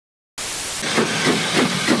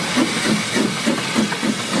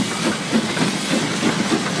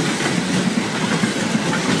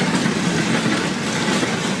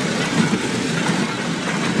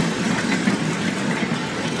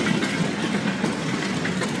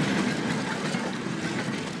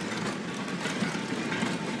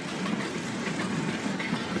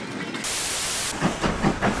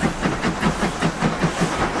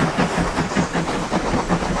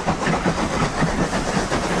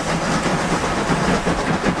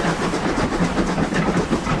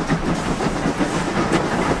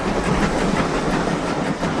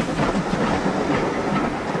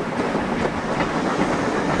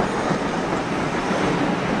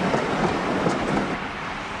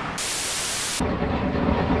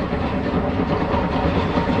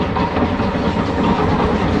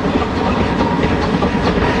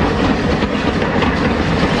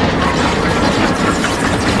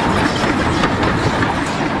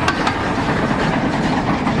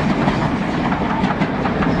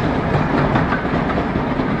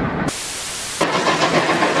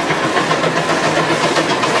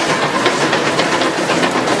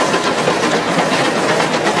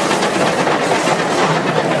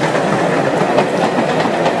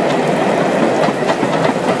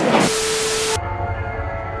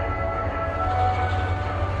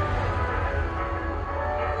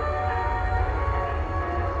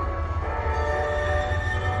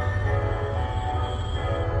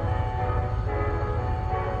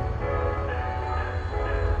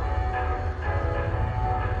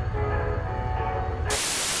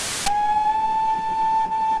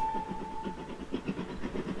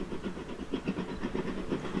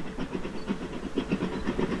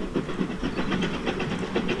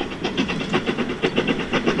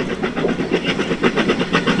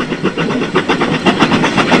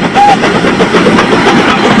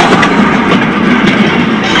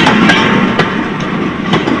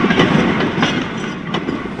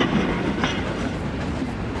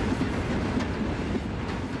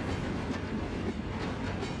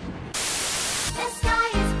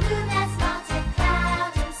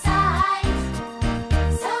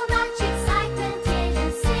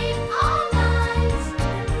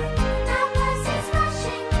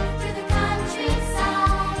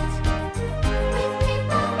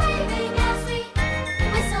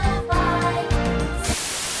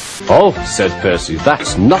"Oh," said Percy,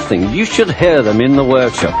 "that's nothing. You should hear them in the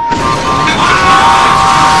workshop."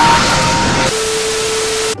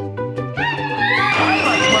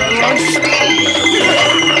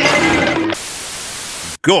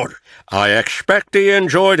 Good. I expect he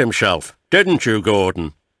enjoyed himself, didn't you,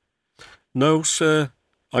 Gordon? No, sir,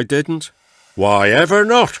 I didn't. Why ever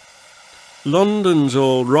not? London's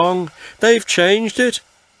all wrong. They've changed it.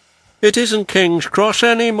 It isn't King's Cross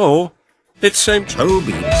anymore. It's St.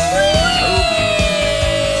 Toby.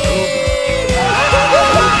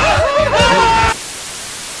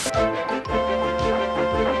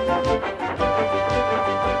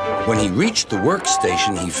 When he reached the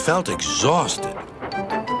workstation, he felt exhausted.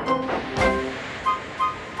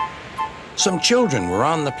 Some children were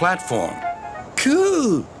on the platform.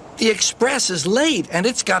 Coo! The express is late, and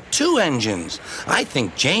it's got 2 engines. I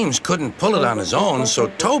think James couldn't pull it on his own, so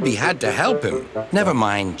Toby had to help him. Never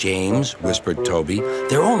mind, James, whispered Toby.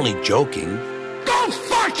 They're only joking. Go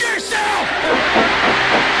fuck yourself!